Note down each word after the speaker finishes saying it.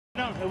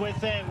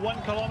with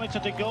 1 kilometre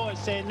to go.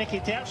 It's Nicky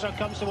Terpstra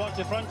comes towards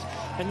the front,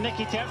 and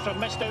Nicky Terpstra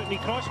missed out in the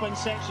crosswind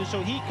section,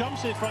 so he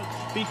comes to the front.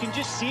 But you can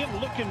just see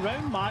him looking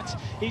round, Matt.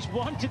 He's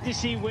wanted to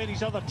see where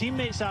his other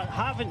teammates are,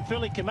 haven't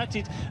fully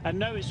committed, and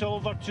now it's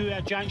over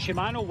to Jan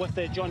Shimano with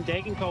John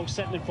Degenkolb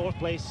sitting in 4th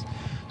place.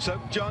 So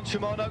Jan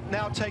Shimano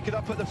now taken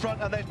up at the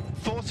front, and they're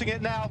forcing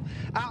it now,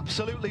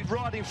 absolutely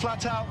riding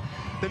flat out.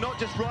 They're not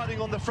just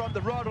riding on the front,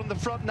 the rider on the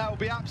front now will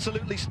be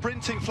absolutely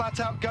sprinting flat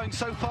out, going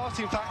so fast,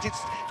 in fact, it's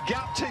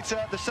gapped it,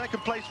 the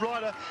 2nd place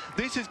rider.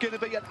 This is going to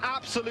be an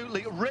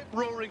absolutely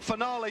rip-roaring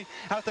finale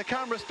as the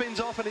camera spins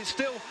off, and it's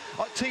still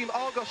Team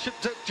Argos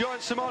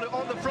Giant Shimano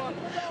on the front.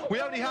 We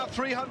only have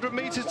 300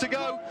 metres to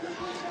go,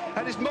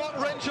 and it's Mark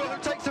Renshaw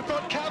who takes the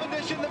front,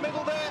 Cavendish in the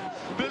middle there,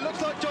 but it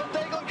looks like John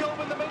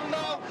Degenkolb in the middle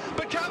now,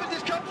 but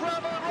Cavendish comes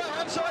round on the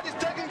right-hand side, it's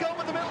Degenkolb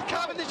in the middle,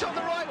 Cavendish on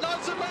the right,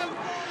 nice and low,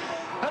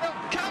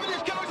 and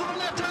Cavendish goes on the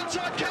left-hand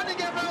side, can he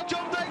get round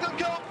John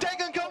Degenkolb?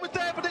 Degenkolb was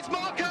there, but it's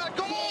Mark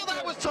Cavendish. Oh,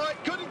 that was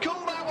tight, couldn't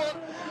call that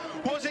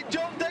one. Was it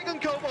John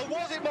Degenkolb or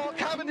was it Mark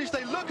Cavendish?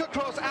 They look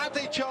across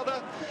at each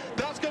other.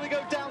 That's going to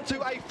go down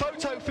to a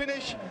photo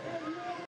finish.